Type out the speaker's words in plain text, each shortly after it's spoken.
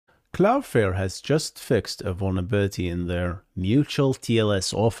Cloudflare has just fixed a vulnerability in their mutual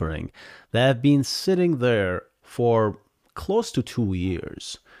TLS offering that have been sitting there for close to 2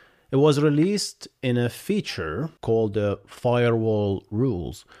 years. It was released in a feature called the firewall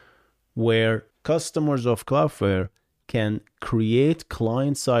rules, where customers of Cloudflare can create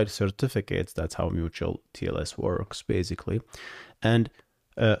client-side certificates. That's how mutual TLS works, basically, and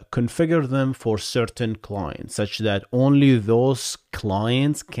configure them for certain clients, such that only those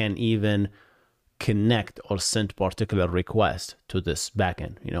clients can even connect or send particular request to this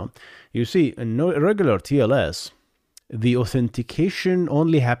backend. You see, in regular TLS, the authentication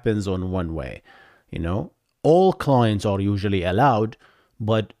only happens on one way. All clients are usually allowed,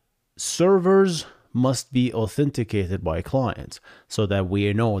 but servers must be authenticated by clients so that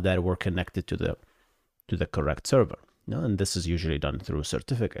we know that we're connected to the correct server. And this is usually done through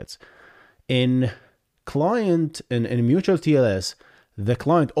certificates. In mutual TLS, the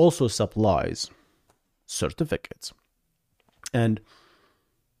client also supplies certificates. And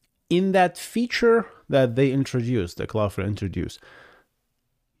in that feature that they introduced, the Cloudflare introduced,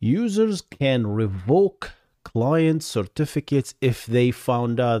 users can revoke client certificates if they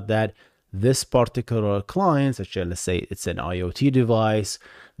found out that this particular client, such as, let's say it's an IoT device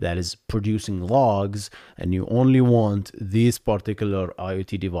that is producing logs, and you only want these particular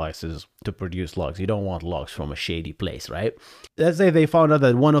IoT devices to produce logs. You don't want logs from a shady place, right? Let's say they found out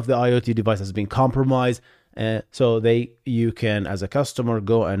that one of the IoT devices has been compromised, so you can, as a customer,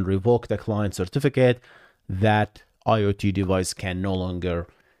 go and revoke the client certificate. That IoT device can no longer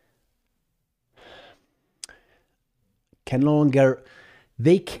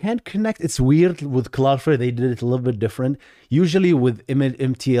they can't connect. It's weird with Cloudflare. They did it a little bit different. Usually with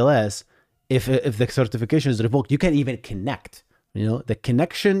mTLS, if the certification is revoked, you can't even connect. The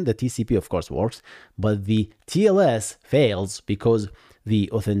connection, the TCP of course works, but the TLS fails because the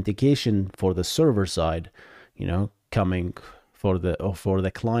authentication for the server side, coming for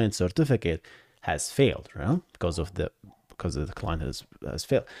the client certificate has failed, because the client has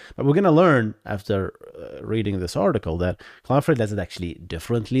failed. But we're going to learn after reading this article that Cloudflare does it actually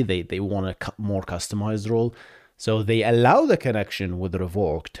differently. They want a more customized rule. So they allow the connection with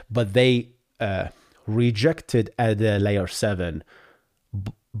revoked, but they rejected at the layer 7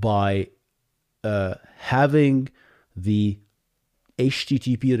 by having the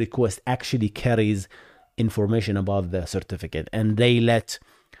HTTP request actually carries information about the certificate. And they let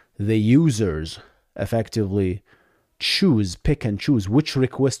the users effectively pick and choose which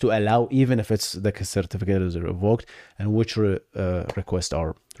request to allow, even if it's the certificate is revoked, and which requests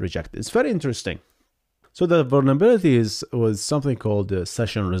are rejected. It's very interesting. So the vulnerability was something called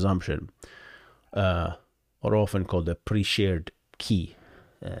session resumption, or often called the pre-shared key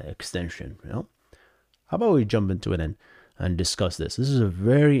extension. How about we jump into it and discuss this? This is a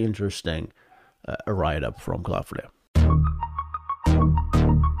very interesting write-up from Cloudflare.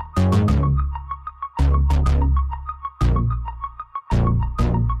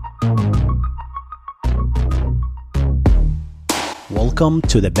 Welcome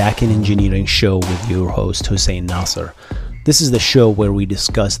to the Backend Engineering Show with your host, Hussein Nasser. This is the show where we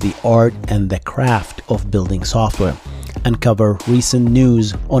discuss the art and the craft of building software and cover recent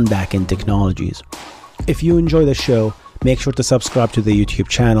news on backend technologies. If you enjoy the show, make sure to subscribe to the YouTube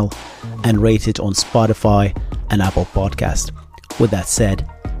channel and rate it on Spotify and Apple Podcast. With that said,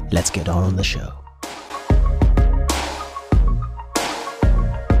 let's get on the show.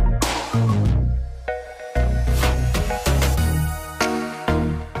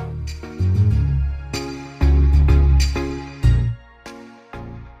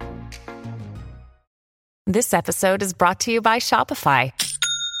 This episode is brought to you by Shopify.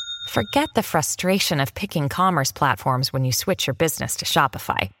 Forget the frustration of picking commerce platforms when you switch your business to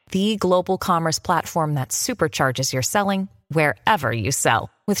Shopify, the global commerce platform that supercharges your selling wherever you sell.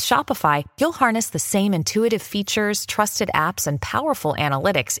 With Shopify, you'll harness the same intuitive features, trusted apps, and powerful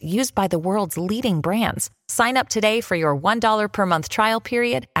analytics used by the world's leading brands. Sign up today for your $1 per month trial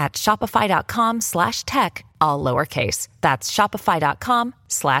period at shopify.com/tech, all lowercase. That's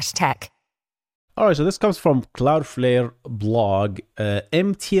shopify.com/tech. All right, so this comes from Cloudflare blog,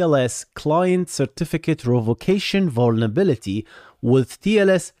 mTLS client certificate revocation vulnerability with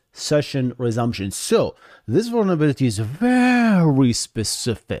TLS session resumption. So this vulnerability is very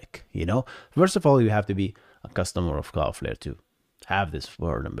specific. First of all, you have to be a customer of Cloudflare to have this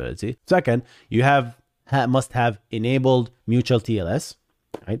vulnerability. Second, you must have enabled mutual TLS,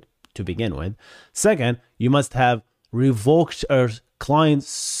 right, to begin with. Second, you must have revoked a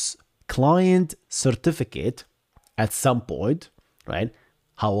client certificate at some point, right?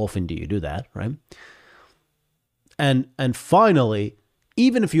 How often do you do that, right? And finally,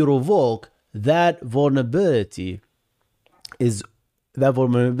 even if you revoke, that vulnerability is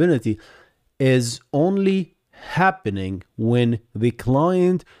only happening when the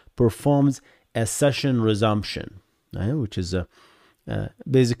client performs a session resumption, right? Which is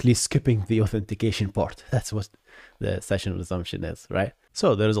basically skipping the authentication part. That's what the session resumption is, right?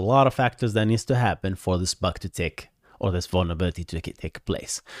 So there's a lot of factors that needs to happen for this bug to take, or this vulnerability to take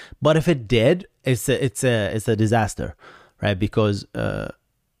place. But if it did, it's a disaster, right? Because a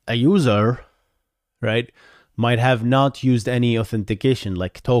user, right, might have not used any authentication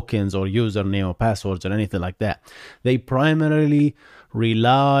like tokens or username or passwords or anything like that. They primarily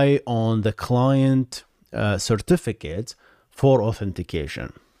rely on the client certificates for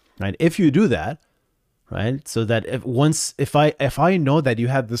authentication, right? If you do that, right, so that if I know that you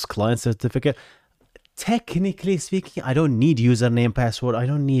have this client certificate, technically speaking, I don't need username, password. I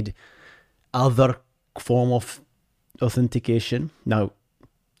don't need other form of authentication. Now,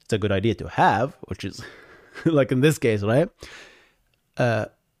 it's a good idea to have, which is like in this case, right?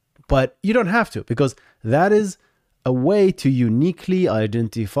 But you don't have to, because that is a way to uniquely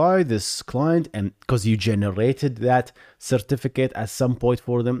identify this client, and because you generated that certificate at some point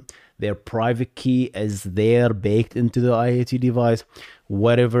for them, their private key is there baked into the IoT device.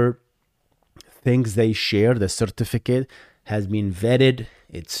 Whatever things they share, the certificate has been vetted,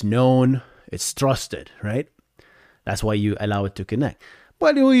 it's known, it's trusted, right? That's why you allow it to connect.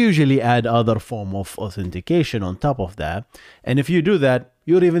 But you usually add other form of authentication on top of that. And if you do that,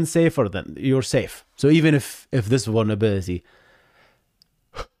 you're even safer than you're safe. So even if this vulnerability,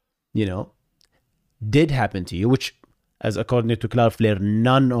 did happen to you, which, as according to Cloudflare,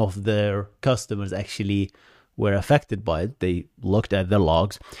 none of their customers actually were affected by it. They looked at the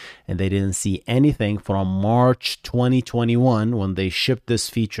logs and they didn't see anything from March 2021 when they shipped this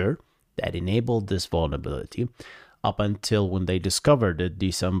feature that enabled this vulnerability up until when they discovered it,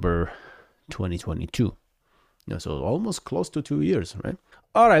 December 2022. So almost close to 2 years, right?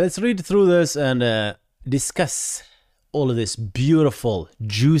 All right, let's read through this and discuss all of this beautiful,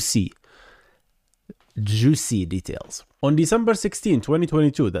 juicy details. On December 16,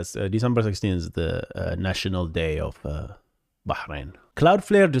 2022, that's December 16 is the National Day of Bahrain.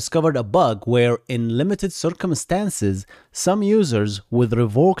 Cloudflare discovered a bug where, in limited circumstances, some users with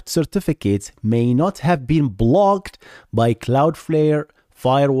revoked certificates may not have been blocked by Cloudflare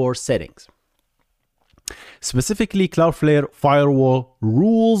firewall settings. Specifically, Cloudflare Firewall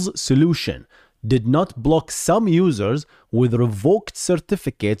Rules solution did not block some users with revoked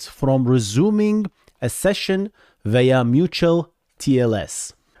certificates from resuming a session via mutual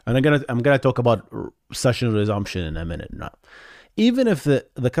TLS. And I'm gonna talk about session resumption in a minute now. Even if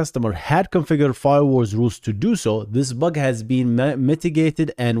the customer had configured firewall's rules to do so, this bug has been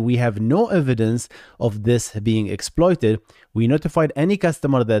mitigated and we have no evidence of this being exploited. We notified any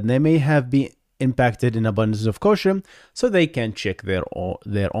customer that they may have been impacted in abundance of caution, so they can check their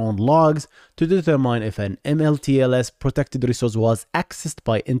own logs to determine if an mTLS protected resource was accessed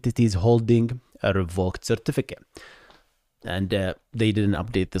by entities holding a revoked certificate. And they didn't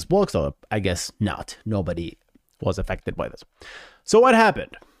update this blog, so I guess not. Nobody was affected by this. So what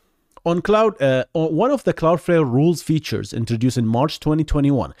happened? On one of the Cloudflare rules features introduced in March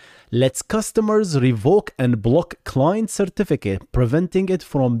 2021 lets customers revoke and block client certificate, preventing it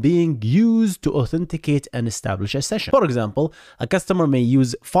from being used to authenticate and establish a session. For example, a customer may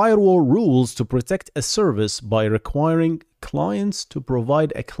use firewall rules to protect a service by requiring clients to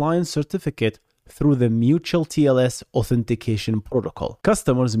provide a client certificate through the mutual TLS authentication protocol.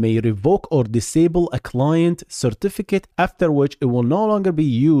 Customers may revoke or disable a client certificate, after which it will no longer be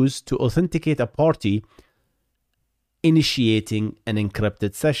used to authenticate a party initiating an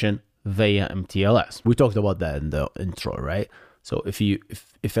encrypted session via mTLS. We talked about that in the intro, right? So if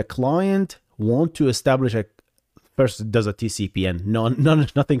a client wants to establish first does a TCP, and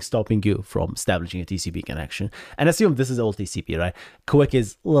nothing stopping you from establishing a TCP connection, and assume this is all TCP, right? Quick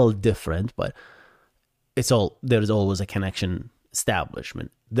is a little different, but there's always a connection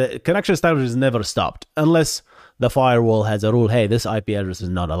establishment. The connection establishment is never stopped unless the firewall has a rule, hey, this IP address is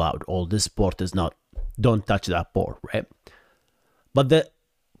not allowed, or this port is not, don't touch that port, right?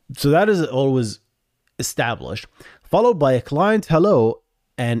 So that is always established, followed by a client hello,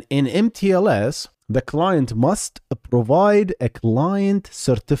 and in mTLS, the client must provide a client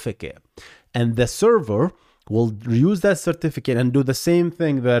certificate, and the server will use that certificate and do the same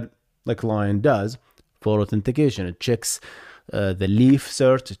thing that the client does for authentication. It checks the leaf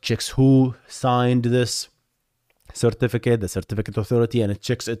cert, it checks who signed this certificate, the certificate authority, and it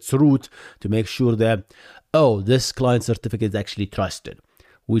checks its root to make sure that, this client certificate is actually trusted.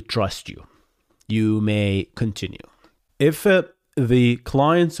 We trust you. You may continue. If the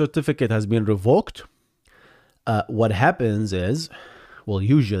client certificate has been revoked, what happens is, well,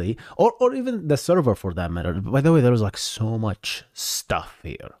 usually, or even the server for that matter. By the way, there was like so much stuff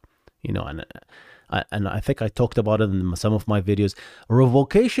here, and I think I talked about it in some of my videos.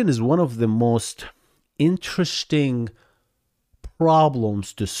 Revocation is one of the most interesting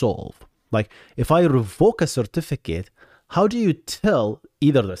problems to solve. Like, if I revoke a certificate, how do you tell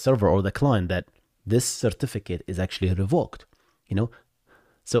either the server or the client that this certificate is actually revoked?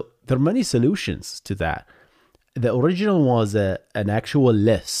 So there are many solutions to that. The original was an actual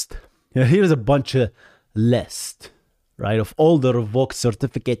list. Here's a bunch of list, right, of all the revoked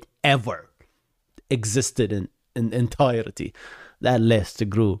certificate ever existed in entirety. That list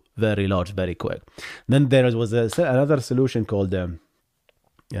grew very large, very quick. Then there was another solution called the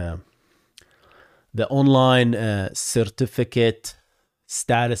online certificate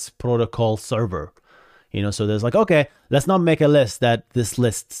status protocol server. So there's like, okay, let's not make a list that this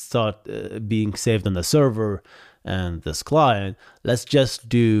list start being saved on the server and this client. Let's just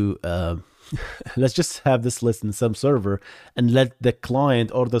do, let's just have this list in some server and let the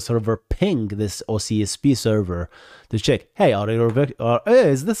client or the server ping this OCSP server to check, hey,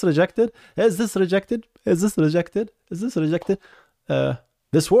 is this rejected? Is this rejected? Is this rejected? Is this rejected?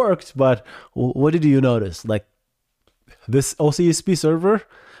 This worked, but what did you notice? Like, this OCSP server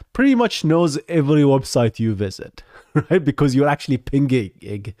pretty much knows every website you visit, right? Because you're actually pinging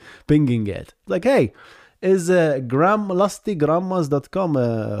it. Like, hey, is lusty.grandmas.com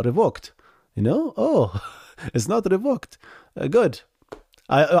revoked? Oh, it's not revoked. Good.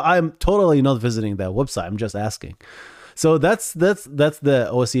 I'm totally not visiting that website. I'm just asking. So that's the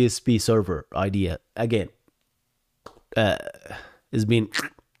OCSP server idea. Again, is being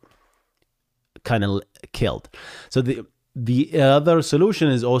kind of killed. So the other solution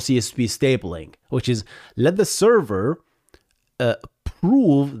is OCSP stapling, which is let the server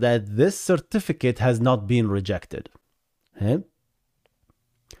prove that this certificate has not been rejected. Okay?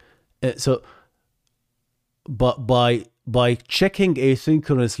 But by checking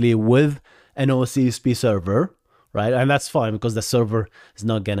asynchronously with an OCSP server, right? And that's fine because the server is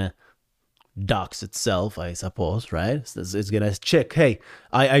not gonna docs itself, I suppose, right? It's gonna check, hey,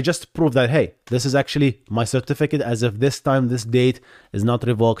 I just proved that, hey, this is actually my certificate as of this time, this date is not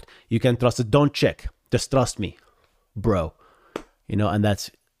revoked. You can trust it. Don't check. Just trust me, bro. And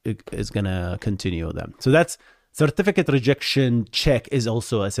it's gonna continue then. So that's certificate rejection check is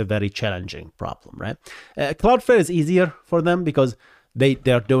also a very challenging problem, right? Cloudflare is easier for them because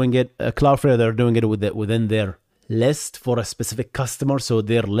they're doing it. Cloudflare, they're doing it within their list for a specific customer, so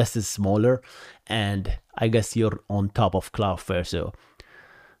their list is smaller, and I guess you're on top of Cloudflare, so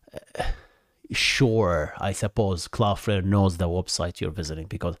sure, I suppose Cloudflare knows the website you're visiting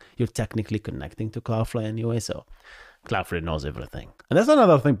because you're technically connecting to Cloudflare anyway, so Cloudflare knows everything. And that's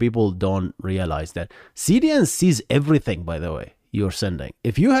another thing people don't realize, that CDN sees everything, by the way, you're sending.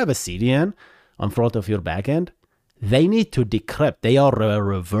 If you have a CDN on front of your backend, they need to decrypt. They are a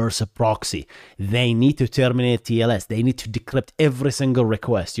reverse proxy. They need to terminate TLS. They need to decrypt every single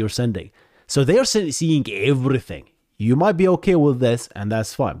request you're sending. So they are seeing everything. You might be okay with this, and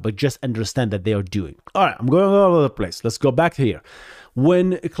that's fine, but just understand that they are doing. All right, I'm going all over the place. Let's go back here.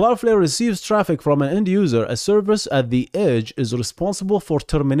 When Cloudflare receives traffic from an end user, a service at the edge is responsible for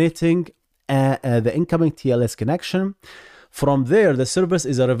terminating the incoming TLS connection. From there, the service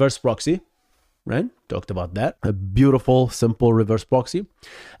is a reverse proxy. Right? Talked about that. A beautiful, simple reverse proxy.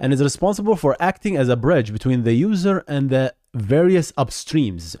 And is responsible for acting as a bridge between the user and the various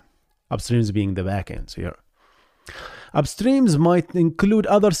upstreams. Upstreams being the backends here. Upstreams might include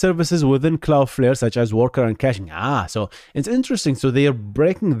other services within Cloudflare, such as worker and caching. So it's interesting. So they are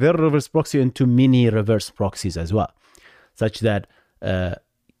breaking their reverse proxy into mini reverse proxies as well, such that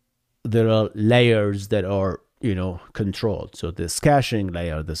there are layers that are, controlled. So this caching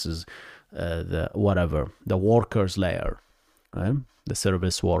layer, this is the workers layer, right? The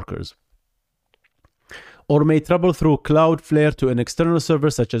service workers, or may travel through Cloudflare to an external server,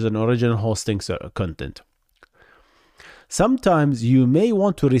 such as an original hosting content. Sometimes you may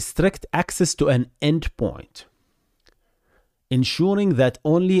want to restrict access to an endpoint, ensuring that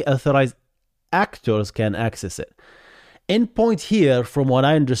only authorized actors can access it. Endpoint here, from what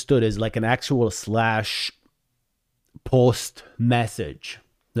I understood, is like an actual slash post message,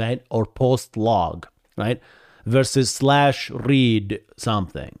 right? Or post log, right? Versus slash read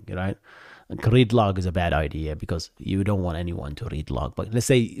something, right? Read log is a bad idea because you don't want anyone to read log. But let's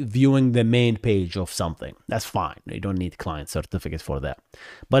say viewing the main page of something, that's fine. You don't need client certificate for that.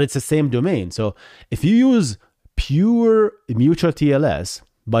 But it's the same domain. So if you use pure mutual TLS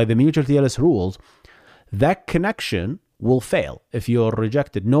by the mutual TLS rules, that connection will fail if you're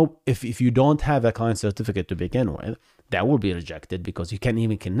rejected. No, if you don't have a client certificate to begin with, that will be rejected because you can't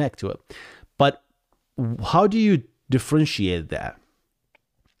even connect to it. But how do you differentiate that?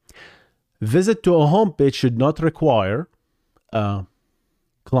 Visit to a homepage should not require a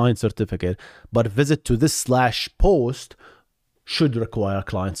client certificate, but visit to this /post should require a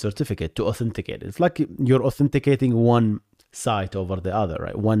client certificate to authenticate. It's like you're authenticating one site over the other,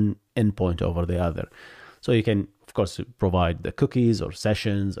 right? One endpoint over the other. So you can, of course, provide the cookies or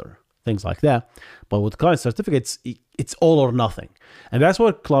sessions or things like that. But with client certificates, it's all or nothing. And that's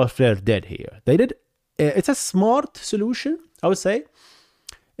what Cloudflare did here. It's a smart solution, I would say.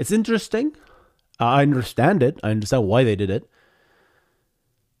 It's interesting. I understand it. I understand why they did it.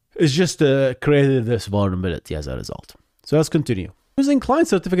 It's just created this vulnerability as a result. So let's continue. Using client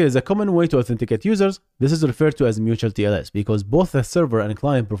certificate is a common way to authenticate users. This is referred to as mutual TLS because both the server and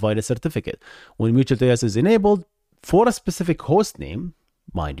client provide a certificate. When mutual TLS is enabled for a specific host name,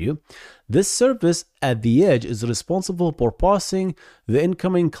 mind you, this service at the edge is responsible for passing the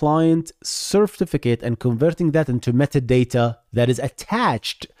incoming client certificate and converting that into metadata that is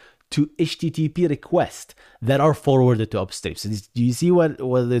attached to HTTP requests that are forwarded to upstream. So do you see what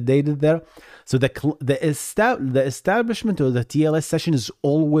they did there? So the establishment of the TLS session is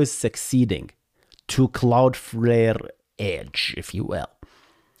always succeeding to Cloudflare edge, if you will.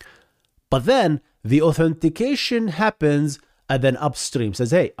 But then the authentication happens and then upstream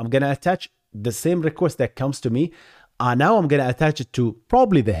says, hey, I'm going to attach the same request that comes to me. Now I'm going to attach it to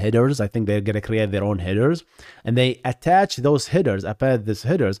probably the headers. I think they're going to create their own headers. And they attach those headers, append these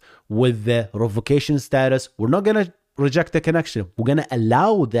headers with the revocation status. We're not going to reject the connection. We're going to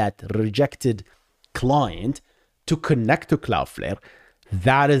allow that rejected client to connect to Cloudflare.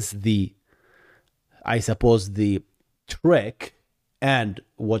 That is I suppose, the trick and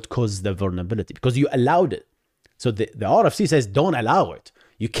what caused the vulnerability because you allowed it. So the RFC says don't allow it.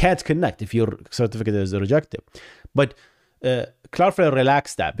 You can't connect if your certificate is rejected. But Cloudflare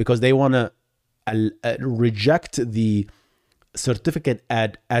relaxed that because they want to reject the certificate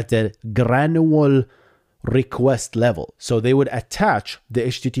at a granular request level. So they would attach the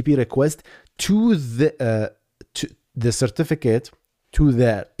HTTP request to the certificate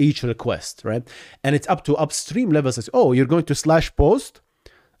to each request, right? And it's up to upstream levels. Says, oh, you're going to /post?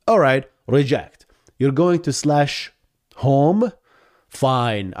 All right, reject. You're going to /home?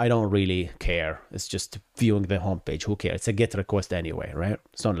 Fine, I don't really care. It's just viewing the homepage. Who cares? It's a GET request anyway, right?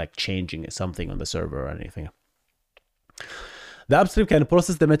 It's not like changing something on the server or anything. The upstream can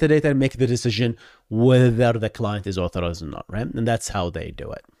process the metadata and make the decision whether the client is authorized or not, right? And that's how they do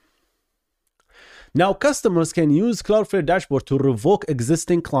it. Now, customers can use Cloudflare dashboard to revoke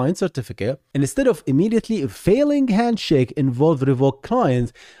existing client certificate. And instead of immediately failing handshake involved revoke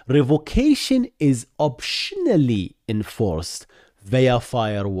clients, revocation is optionally enforced via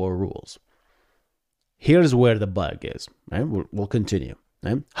firewall rules. Here's where the bug is. Right? We'll continue.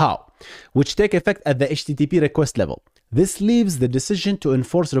 Right? How? Which take effect at the HTTP request level. This leaves the decision to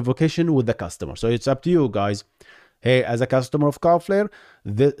enforce revocation with the customer. So it's up to you guys. Hey, as a customer of Cloudflare,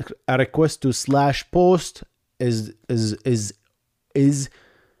 a request to /post is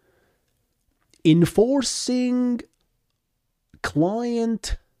enforcing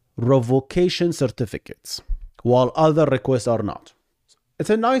client revocation certificates, while other requests are not. It's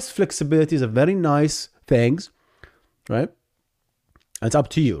a nice flexibility. It's a very nice things, right? It's up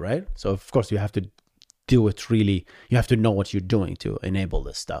to you, right? So of course you have to do it really. You have to know what you're doing to enable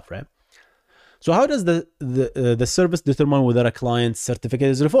this stuff, right? So how does the service determine whether a client certificate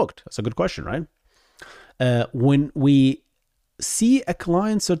is revoked? That's a good question, right? When we see a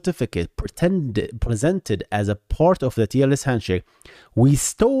client certificate presented as a part of the TLS handshake, we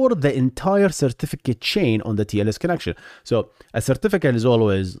store the entire certificate chain on the TLS connection. So a certificate is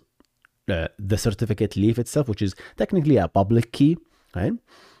always the certificate leaf itself, which is technically a public key, right?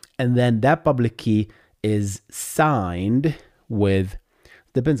 And then that public key is signed with,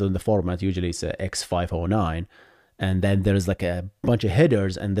 depends on the format, usually it's a X509, and then there's like a bunch of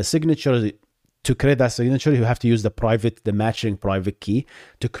headers, and the signature, to create that signature, you have to use the matching private key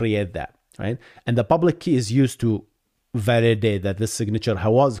to create that, right? And the public key is used to validate that this signature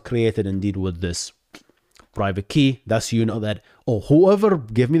was created indeed with this private key. Thus, you know that, oh, whoever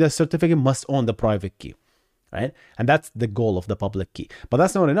gave me the certificate must own the private key, right? And that's the goal of the public key. But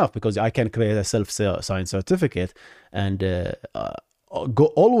that's not enough, because I can create a self-signed certificate and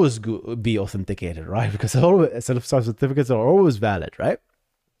always be authenticated, right? Because self-signed certificates are always valid, right?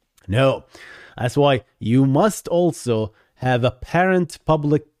 No, that's why you must also have a parent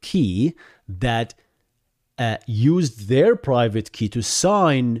public key that used their private key to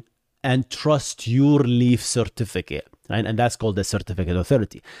sign and trust your leaf certificate. right? And that's called the certificate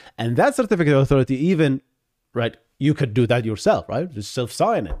authority. And that certificate authority, even, right, you could do that yourself, right? Just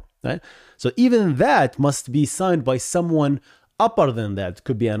self-sign it, right? So even that must be signed by someone upper than that.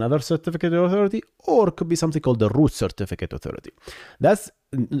 Could be another certificate authority, or it could be something called the root certificate authority. That's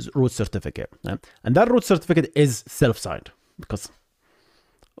root certificate, right? And that root certificate is self-signed, because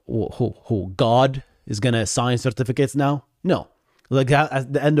who God is gonna sign certificates now? No. Like,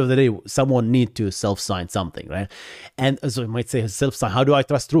 at the end of the day, someone need to self-sign something, right? And so you might say, self-sign, how do I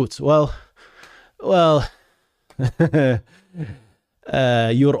trust roots? Well,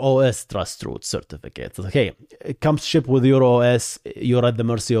 your OS trust root certificate. Okay, it comes shipped with your OS. You're at the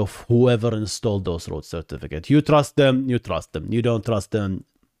mercy of whoever installed those root certificates. You trust them, you trust them. You don't trust them,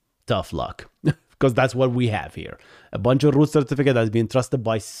 tough luck. Because that's what we have here. A bunch of root certificate that's been trusted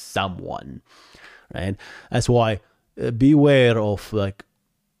by someone, right? That's why beware of like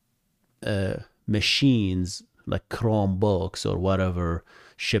machines like Chromebooks or whatever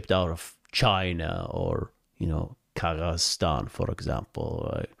shipped out of China or, Kazakhstan, for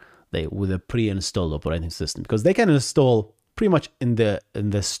example, right? They with a pre-installed operating system, because they can install pretty much in the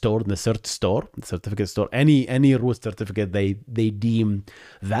store, in the certificate store, any root certificate they deem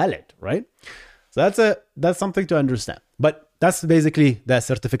valid, right? So that's something to understand. But that's basically the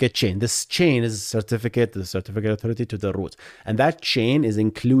certificate chain. This chain is the certificate authority to the root. And that chain is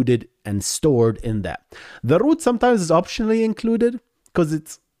included and stored in that. The root sometimes is optionally included,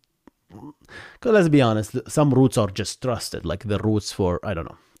 because let's be honest, some roots are just trusted, like the roots for, I don't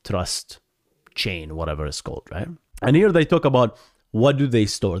know, trust chain, whatever it's called, right? And here they talk about what do they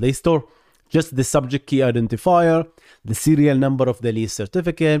store. They store just the subject key identifier, the serial number of the lease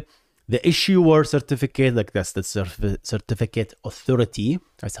certificate, the issuer certificate, like that's the certificate authority,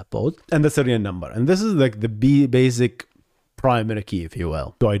 I suppose, and the serial number. And this is like the basic primary key, if you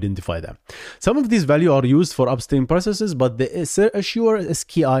will, to identify them. Some of these values are used for upstream processes, but the issuer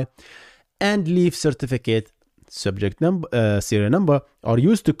SKI and leaf certificate subject number, serial number are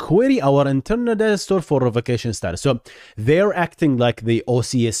used to query our internal data store for revocation status. So they're acting like the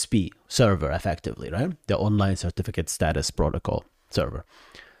OCSP server, effectively, right? The online certificate status protocol server.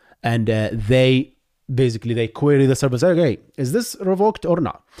 And they query the server, say, okay, is this revoked or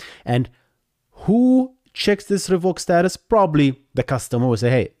not? And who checks this revoked status? Probably the customer will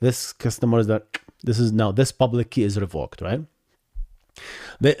say, hey, this public key is revoked, right?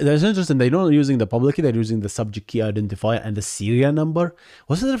 That's interesting. They're not using the public key, they're using the subject key identifier and the serial number.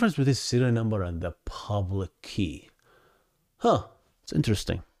 What's the difference between serial number and the public key? It's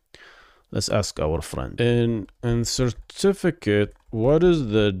interesting. Let's ask our friend. In certificate, what is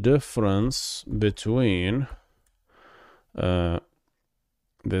the difference between the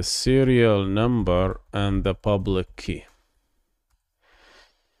serial number and the public key?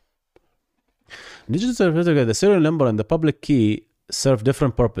 Digital certificate, the serial number and the public key serve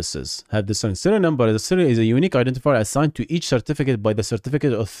different purposes. Have the serial number is a unique identifier assigned to each certificate by the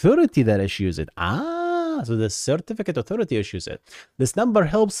certificate authority that issues it. So the certificate authority issues it. This number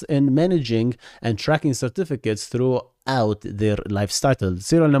helps in managing and tracking certificates throughout their life cycle.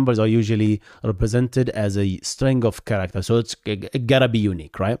 Serial numbers are usually represented as a string of characters, so it gotta be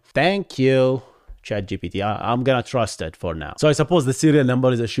unique, right? Thank you, ChatGPT. I'm gonna trust it for now. So I suppose the serial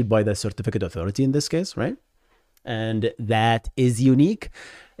number is issued by the certificate authority in this case, right? And that is unique.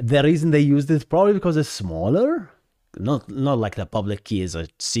 The reason they used it is probably because it's smaller. Not like the public key is a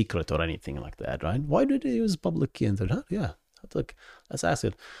secret or anything like that, right? Why did they use public key? And let's ask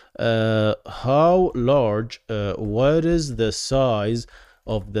it. How large? What is the size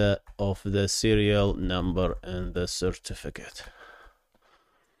of the serial number and the certificate?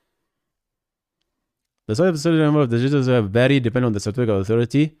 The size of the serial number of the digits vary depending on the certificate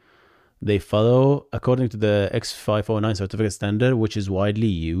authority. They follow according to the X509 certificate standard, which is widely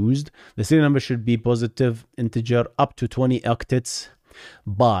used. The serial number should be positive integer up to 20 octets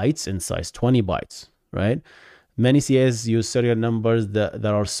bytes in size, 20 bytes, right? Many CAs use serial numbers that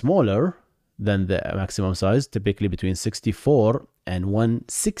are smaller than the maximum size, typically between 64 and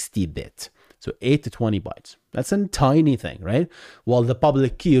 160 bit. So 8 to 20 bytes. That's a tiny thing, right? While the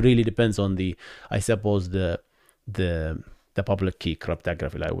public key really depends on the public key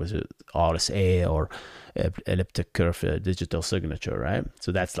cryptography, like was it RSA or elliptic curve digital signature, right?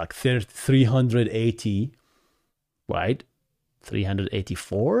 So that's like 380, right?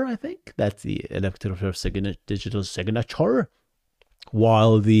 384, I think. That's the elliptic curve digital signature.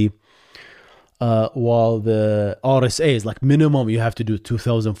 While the RSA is like minimum, you have to do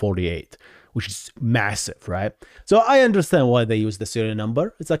 2048. Which is massive, right? So I understand why they use the serial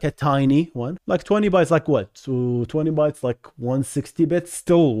number. It's like a tiny one. Like 20 bytes, like what? So 20 bytes, like 160 bits,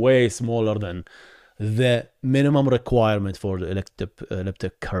 still way smaller than the minimum requirement for the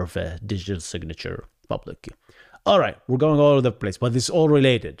elliptic curve digital signature public key. All right, we're going all over the place, but it's all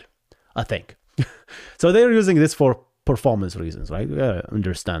related, I think. So they're using this for performance reasons, right? We gotta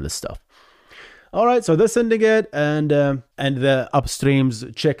understand this stuff. All right, so they're sending it, and the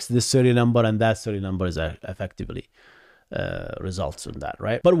upstreams checks this serial number, and that serial number is effectively results in that,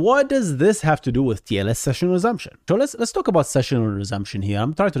 right? But what does this have to do with TLS session resumption? So let's talk about session resumption here.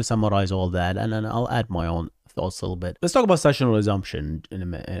 I'm trying to summarize all that, and then I'll add my own thoughts a little bit. Let's talk about session resumption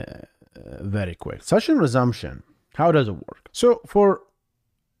in very quick. Session resumption, how does it work? So for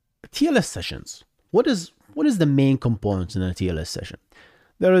TLS sessions, what is the main components in a TLS session?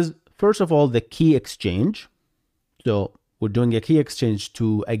 There is, first of all, the key exchange. So we're doing a key exchange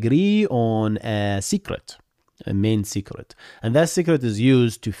to agree on a secret, a main secret. And that secret is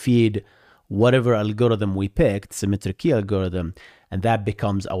used to feed whatever algorithm we picked, symmetric key algorithm, and that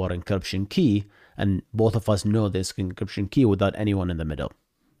becomes our encryption key. And both of us know this encryption key without anyone in the middle.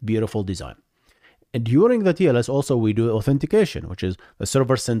 Beautiful design. And during the TLS also we do authentication, which is the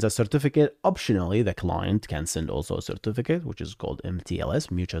server sends a certificate. Optionally, the client can send also a certificate, which is called mTLS,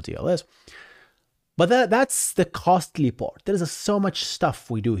 mutual TLS. But that's the costly part. There's so much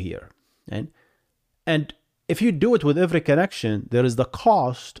stuff we do here. And if you do it with every connection, there is the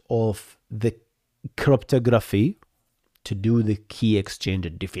cost of the cryptography to do the key exchange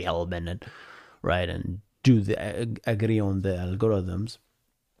and development, and right, and do the agree on the algorithms.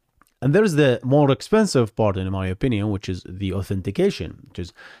 And there's the more expensive part, in my opinion, which is the authentication, which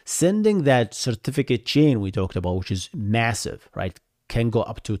is sending that certificate chain we talked about, which is massive, right? Can go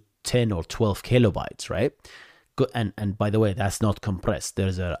up to 10 or 12 kilobytes, right? And by the way, that's not compressed.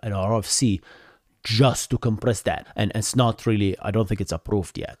 There's an RFC just to compress that. And it's not really, I don't think it's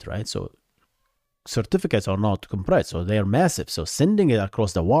approved yet, right? So certificates are not compressed, so they're massive. So sending it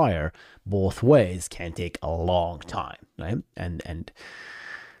across the wire both ways can take a long time, right? And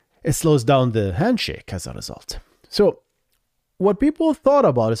it slows down the handshake as a result. So what people thought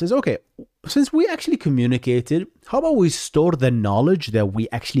about is okay, since we actually communicated, how about we store the knowledge that we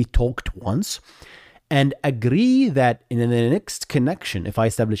actually talked once and agree that in the next connection, if I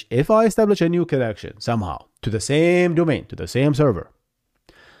establish a new connection somehow to the same domain, to the same server,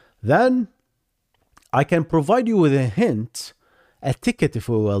 then I can provide you with a hint, a ticket, if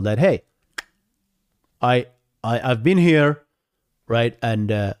we will, that, hey, I've been here, right?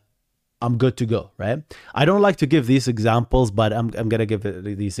 And I'm good to go, right? I don't like to give these examples, but I'm going to give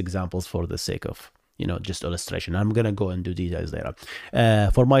these examples for the sake of, just illustration. I'm going to go and do details later.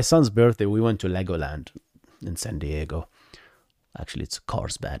 For my son's birthday, we went to Legoland in San Diego. Actually, it's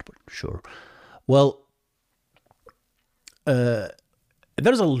Carlsbad, but sure. Well, there's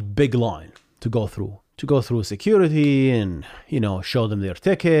a big line to go through security and, show them their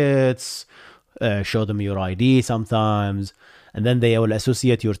tickets, show them your ID sometimes. And then they will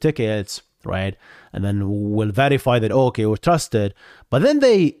associate your tickets, right? And then we'll verify that, okay, we're trusted. But then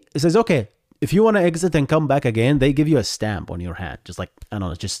it says, okay, if you want to exit and come back again, they give you a stamp on your hand. Just like, I don't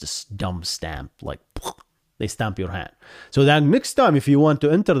know, just this dumb stamp. Like, they stamp your hand. So that next time, if you want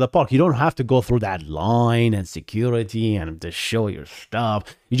to enter the park, you don't have to go through that line and security and to show your stuff.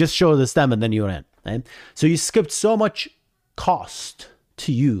 You just show the stamp and then you're in, right? So you skipped so much cost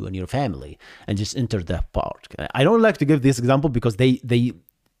to you and your family and just enter the park. I don't like to give this example because they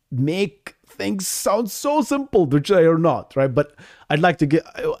make things sound so simple, which they are not, right? But I'd like to get,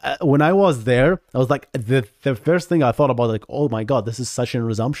 when I was there, I was like, the first thing I thought about, like, oh my God, this is session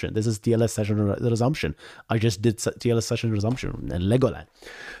resumption. This is TLS session resumption. I just did TLS session resumption in Legoland.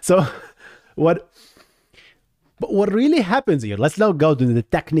 So what really happens here, let's now go to the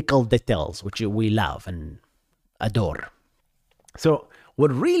technical details, which we love and adore. So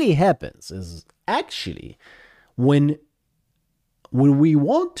what really happens is actually when we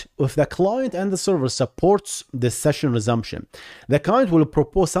want, if the client and the server supports the session resumption, the client will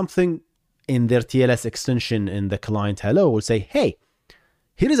propose something in their TLS extension in the client hello, will say, hey,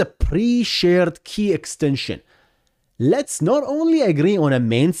 here is a pre-shared key extension. Let's not only agree on a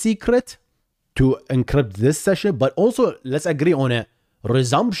main secret to encrypt this session, but also let's agree on a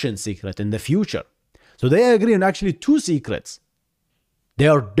resumption secret in the future. So they agree on actually two secrets. They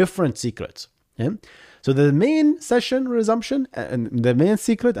are different secrets. Yeah? So the main session resumption and the main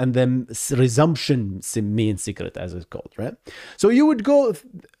secret and the resumption main secret, as it's called, right? So you would go,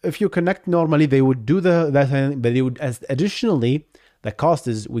 if you connect normally, they would do that thing, but they would, as additionally, the cost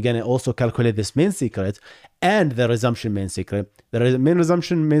is we're going to also calculate this main secret and the resumption main secret. The main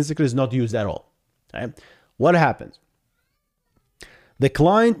resumption main secret is not used at all. Right? What happens? The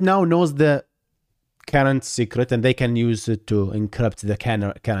client now knows the current secret and they can use it to encrypt the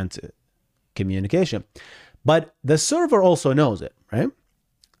current communication. But the server also knows it, right?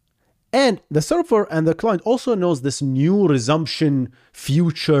 And the server and the client also knows this new resumption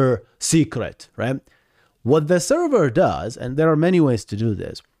future secret, right? What the server does, and there are many ways to do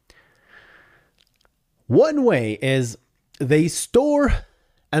this. One way is they store,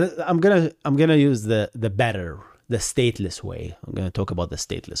 and I'm gonna use the stateless way. I'm gonna talk about the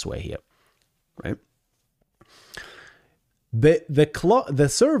stateless way here, right? The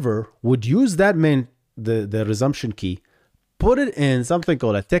server would use that the resumption key, put it in something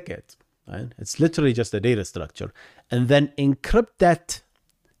called a ticket, right? It's literally just a data structure, and then encrypt that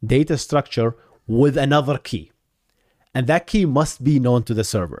data structure with another key. And that key must be known to the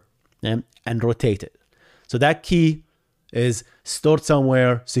server, and rotate it. So that key is stored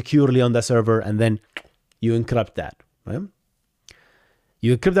somewhere securely on the server, and then you encrypt that, right?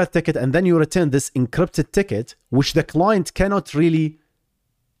 You encrypt that ticket, and then you return this encrypted ticket, which the client cannot really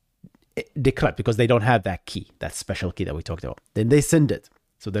decrypt because they don't have that key, that special key that we talked about. Then they send it.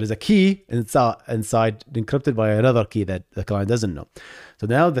 So there is a key inside encrypted by another key that the client doesn't know. So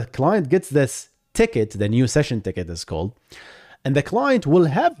now the client gets this ticket, the new session ticket is called, and the client will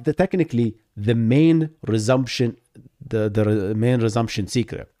have technically the main resumption, the main resumption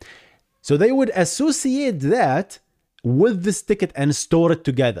secret. So they would associate that with this ticket and store it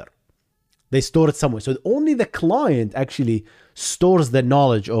together. They store it somewhere. So only the client actually stores the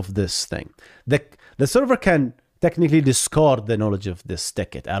knowledge of this thing. The server can technically discard the knowledge of this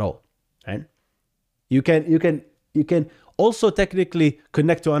ticket at all, right? You can also technically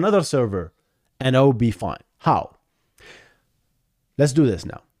connect to another server and it will be fine. How? Let's do this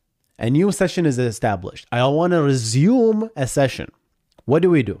now. A new session is established. I want to resume a session. What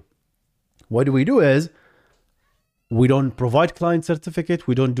do we do? What we do is we don't provide client certificate.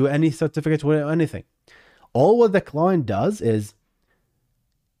 We don't do any certificate or anything. All what the client does is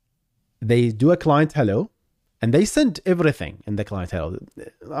they do a client hello, and they send everything in the client hello.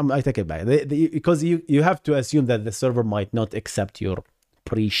 I take it back. Because you have to assume that the server might not accept your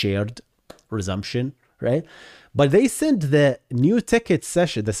pre-shared resumption, right? But they send the new ticket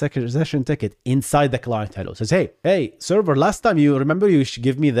session, the second session ticket inside the client hello. Says, hey, server, last time you remember you should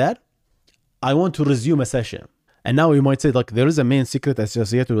give me that? I want to resume a session. And now you might say, like, there is a main secret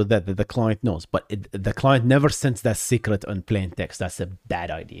associated with that the client knows, but the client never sends that secret on plain text. That's a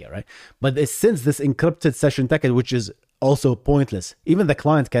bad idea, right? But it sends this encrypted session ticket, which is also pointless. Even the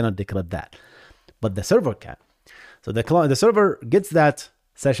client cannot decrypt that, but the server can. So the server gets that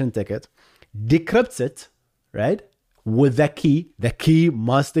session ticket, decrypts it, right, with the key. The key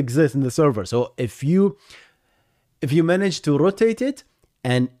must exist in the server. So if you manage to rotate it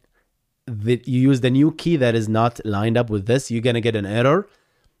and that you use the new key that is not lined up with this, you're going to get an error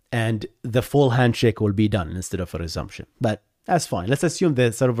and the full handshake will be done instead of a resumption. But that's fine. Let's assume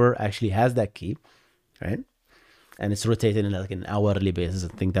the server actually has that key, right? And it's rotated in like an hourly basis. I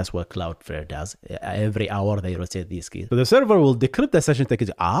think that's what Cloudflare does. Every hour they rotate these keys. So the server will decrypt the session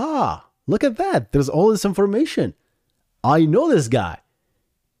ticket. Look at that. There's all this information. I know this guy.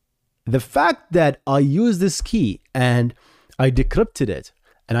 The fact that I use this key and I decrypted it,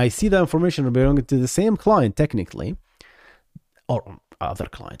 and I see the information belonging to the same client technically, or other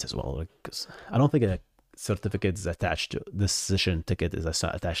clients as well, because I don't think a certificate is attached to this session ticket is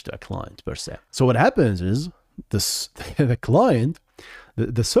attached to a client per se. So what happens is the client,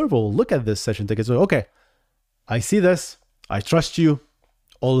 the server will look at this session ticket and say, okay, I see this, I trust you,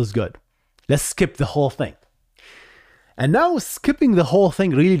 all is good. Let's skip the whole thing. And now skipping the whole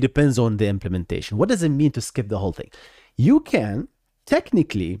thing really depends on the implementation. What does it mean to skip the whole thing? You can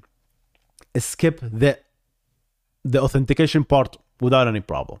technically skip the authentication part without any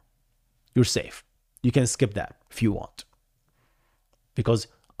problem. You're safe. You can skip that if you want. Because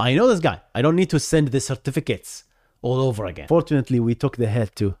I know this guy. I don't need to send the certificates all over again. Fortunately, we took the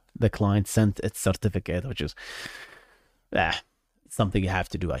head to the client, sent its certificate, which is something you have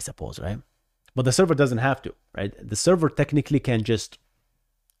to do, I suppose, right? But the server doesn't have to, right? The server technically can just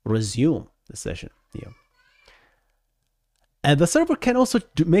resume the session here. And the server can also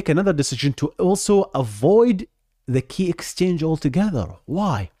make another decision to also avoid the key exchange altogether.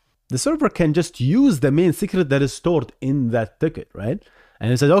 Why? The server can just use the main secret that is stored in that ticket, right?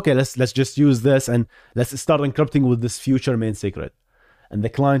 And it says, okay, let's just use this and let's start encrypting with this future main secret. And the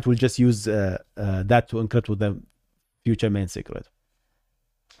client will just use that to encrypt with the future main secret.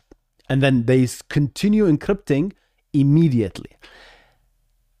 And then they continue encrypting immediately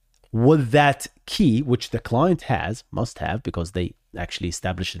with that key, which the client must have, because they actually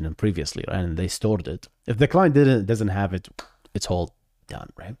established it previously, right? And they stored it. If the client doesn't have it, it's all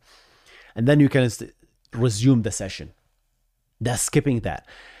done, right? And then you can resume the session. That's skipping that.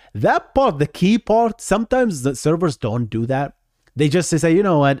 That part, the key part, sometimes the servers don't do that. They just say, you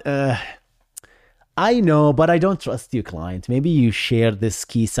know what, I know, but I don't trust you, client. Maybe you share this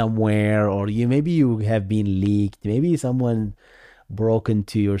key somewhere, or maybe you have been leaked. Maybe someone broke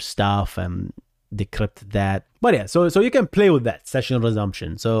into your stuff and decrypted that. But yeah, so you can play with that session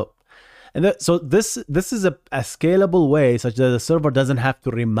resumption. So this is a scalable way such that the server doesn't have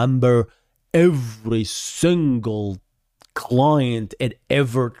to remember every single client it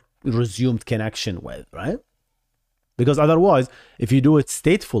ever resumed connection with, right? Because otherwise, if you do it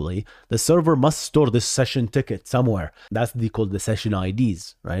statefully, the server must store this session ticket somewhere. That's called the session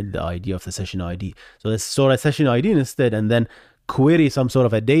IDs, right? The ID of the session ID. So let's store a session ID instead, and then query some sort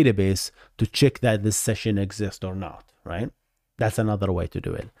of a database to check that this session exists or not, right? That's another way to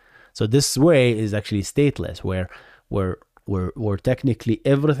do it. So this way is actually stateless, where technically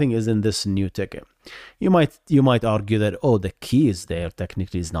everything is in this new ticket. You might argue that, oh, the key is there,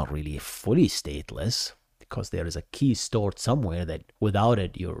 technically is not really fully stateless, because there is a key stored somewhere that without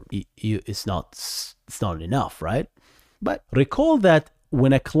it, it's not enough, right? But recall that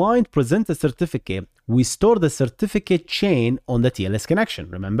when a client presents a certificate, we store the certificate chain on the TLS connection,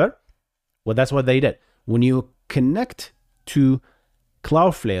 remember? Well, that's what they did. When you connect to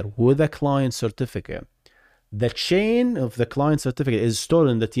Cloudflare with a client certificate, the chain of the client certificate is stored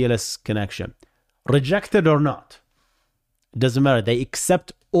in the TLS connection. Rejected or not, it doesn't matter. They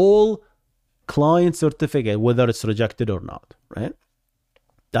accept all client certificate, whether it's rejected or not, right?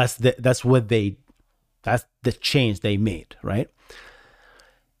 That's the change they made, right?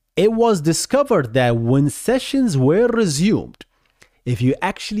 It was discovered that when sessions were resumed, if you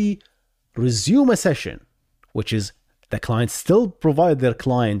actually resume a session, which is the clients still provide their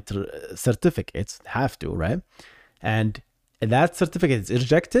client certificates, have to, right? And that certificate is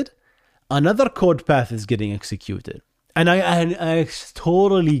rejected, another code path is getting executed. And I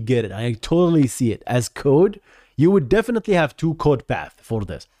totally get it. I totally see it. As code, you would definitely have two code paths for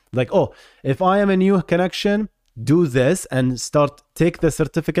this. Like, oh, if I am a new connection, do this and take the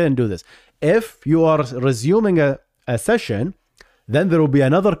certificate and do this. If you are resuming a session, then there will be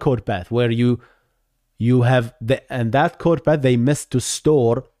another code path where you have and that code path, they missed to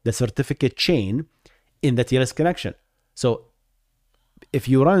store the certificate chain in the TLS connection. So if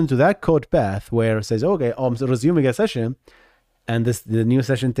you run into that code path where it says, okay, I'm resuming a session and the new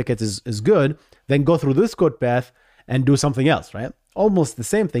session ticket is good, then go through this code path and do something else, right? Almost the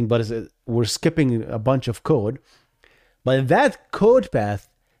same thing, but we're skipping a bunch of code. But in that code path,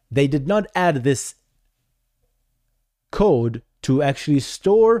 they did not add this code to actually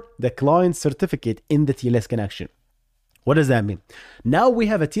store the client certificate in the TLS connection. What does that mean? Now we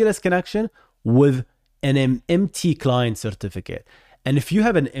have a TLS connection with an empty client certificate. And if you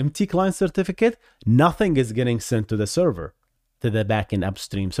have an empty client certificate, nothing is getting sent to the server, to the backend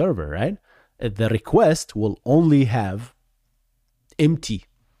upstream server, right? The request will only have empty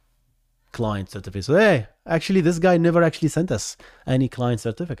client certificates. So, hey, actually, this guy never actually sent us any client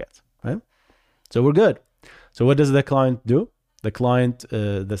certificates, right? So we're good. So what does the client do? The client,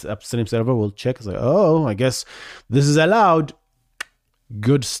 this upstream server will check. It's like, oh, I guess this is allowed.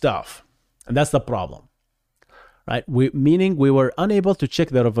 Good stuff. And that's the problem. Right? Meaning we were unable to check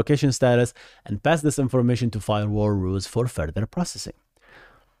the revocation status and pass this information to firewall rules for further processing.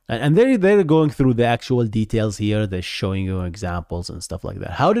 And they're going through the actual details here. They're showing you examples and stuff like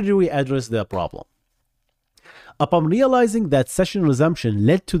that. How did we address the problem? Upon realizing that session resumption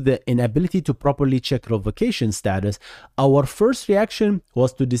led to the inability to properly check revocation status, our first reaction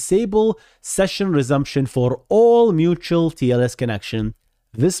was to disable session resumption for all mutual TLS connection.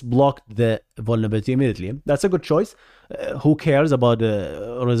 This blocked the vulnerability immediately. That's a good choice. Who cares about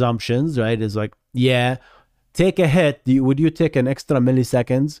the resumptions, right? It's like, yeah, take a hit. Would you take an extra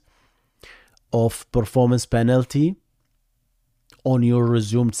milliseconds of performance penalty on your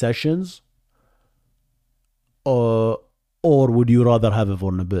resumed sessions? Or would you rather have a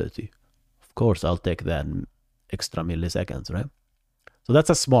vulnerability? Of course, I'll take that extra milliseconds, right? So that's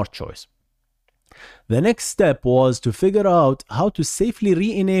a smart choice. The next step was to figure out how to safely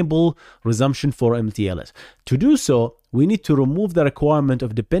re-enable resumption for mTLS. To do so, we need to remove the requirement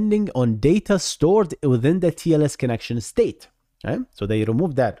of depending on data stored within the TLS connection state. Right? So they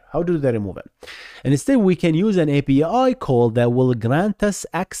remove that. How do they remove it? And instead, we can use an API call that will grant us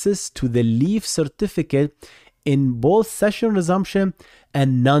access to the leave certificate in both session resumption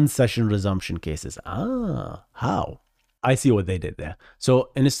and non-session resumption cases. How? I see what they did there. So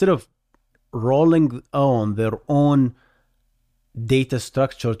instead of rolling on their own data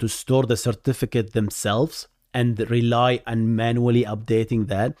structure to store the certificate themselves and rely on manually updating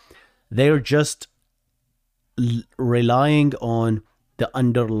that, they're just relying on the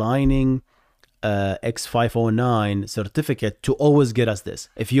underlining X509 certificate to always get us this.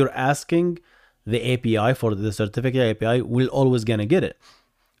 If you're asking the API for the certificate API, we're always gonna get it,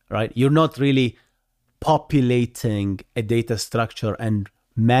 right? You're not really populating a data structure and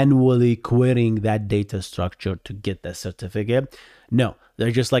manually querying that data structure to get that certificate. No,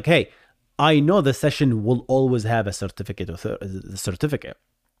 they're just like, hey, I know the session will always have a certificate or the certificate,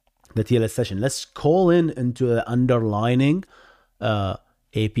 the TLS session. Let's call into the underlining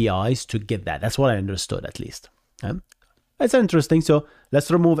APIs to get that. That's what I understood, at least. That's interesting. So let's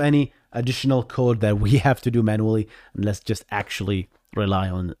remove any additional code that we have to do manually, and let's just actually rely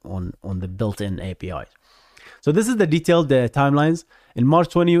on the built-in APIs. So this is the detailed timelines. In March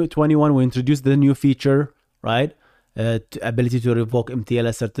 2021, we introduced the new feature, right? Ability to revoke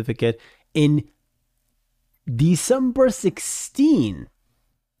mTLS certificate. In December 16,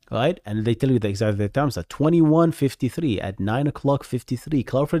 right? And they tell you the exact times at 21:53, at 9:53,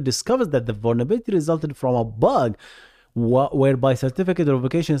 Cloudflare discovers that the vulnerability resulted from a bug whereby certificate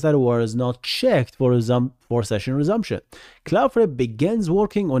revocation status was not checked for session resumption. Cloudflare begins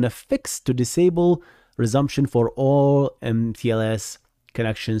working on a fix to disable resumption for all mTLS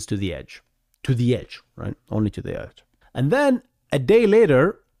connections to the edge. To the edge, right? Only to the edge. And then a day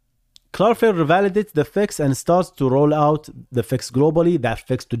later, Cloudflare revalidates the fix and starts to roll out the fix globally, that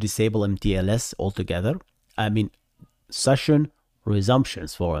fix to disable mTLS altogether. I mean, session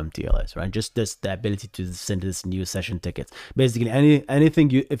resumptions for mTLS, right? Just this, the ability to send this new session tickets. Basically, anything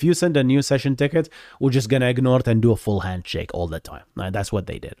if you send a new session ticket, we're just gonna ignore it and do a full handshake all the time. Right? That's what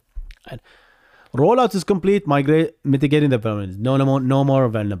they did. Right? Rollout is complete, mitigating the vulnerabilities. No more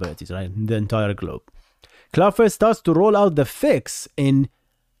vulnerabilities, right? The entire globe. Cloudflare starts to roll out the fix in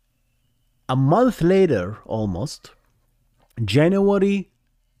a month later, almost, January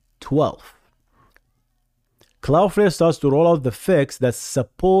 12th. Cloudflare starts to roll out the fix that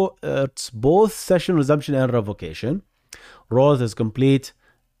supports both session resumption and revocation. Rollout is complete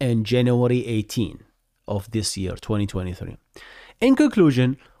in January 18 of this year, 2023. In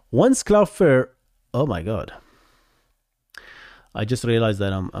conclusion, once Cloudflare, oh my God, I just realized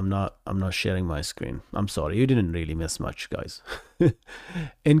that I'm not sharing my screen. I'm sorry, you didn't really miss much, guys.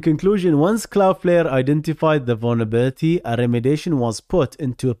 In conclusion, once Cloudflare identified the vulnerability, a remediation was put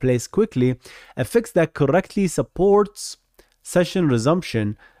into place quickly. A fix that correctly supports session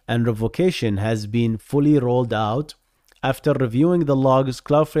resumption and revocation has been fully rolled out. After reviewing the logs,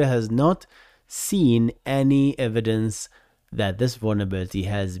 Cloudflare has not seen any evidence that this vulnerability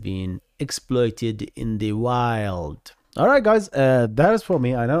has been exploited in the wild. All right, guys, that is for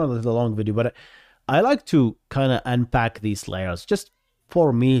me. I know this is a long video, but I like to kind of unpack these layers just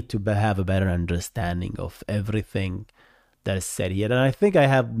for me to have a better understanding of everything that is said here. And I think I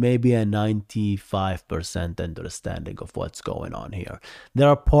have maybe a 95% understanding of what's going on here. There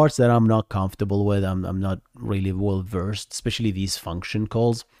are parts that I'm not comfortable with. I'm not really well versed, especially these function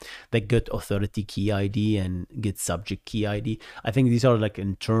calls that get authority key ID and get subject key ID. I think these are like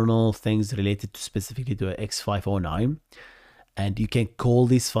internal things related to specifically to X509. And you can call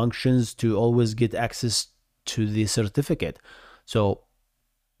these functions to always get access to the certificate. So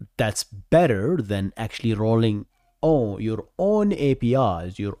that's better than actually rolling your own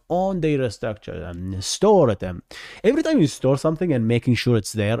APIs, your own data structure, and store them. Every time you store something and making sure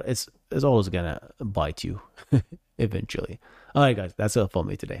it's there, it's always gonna bite you eventually. All right, guys, that's it for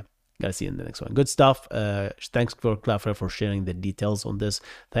me today. Gotta see you in the next one. Good stuff. Thanks for Cloudflare for sharing the details on this.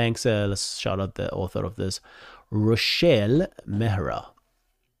 Thanks. Let's shout out the author of this, Rochelle Mehra.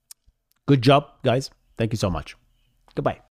 Good job, guys. Thank you so much. Goodbye.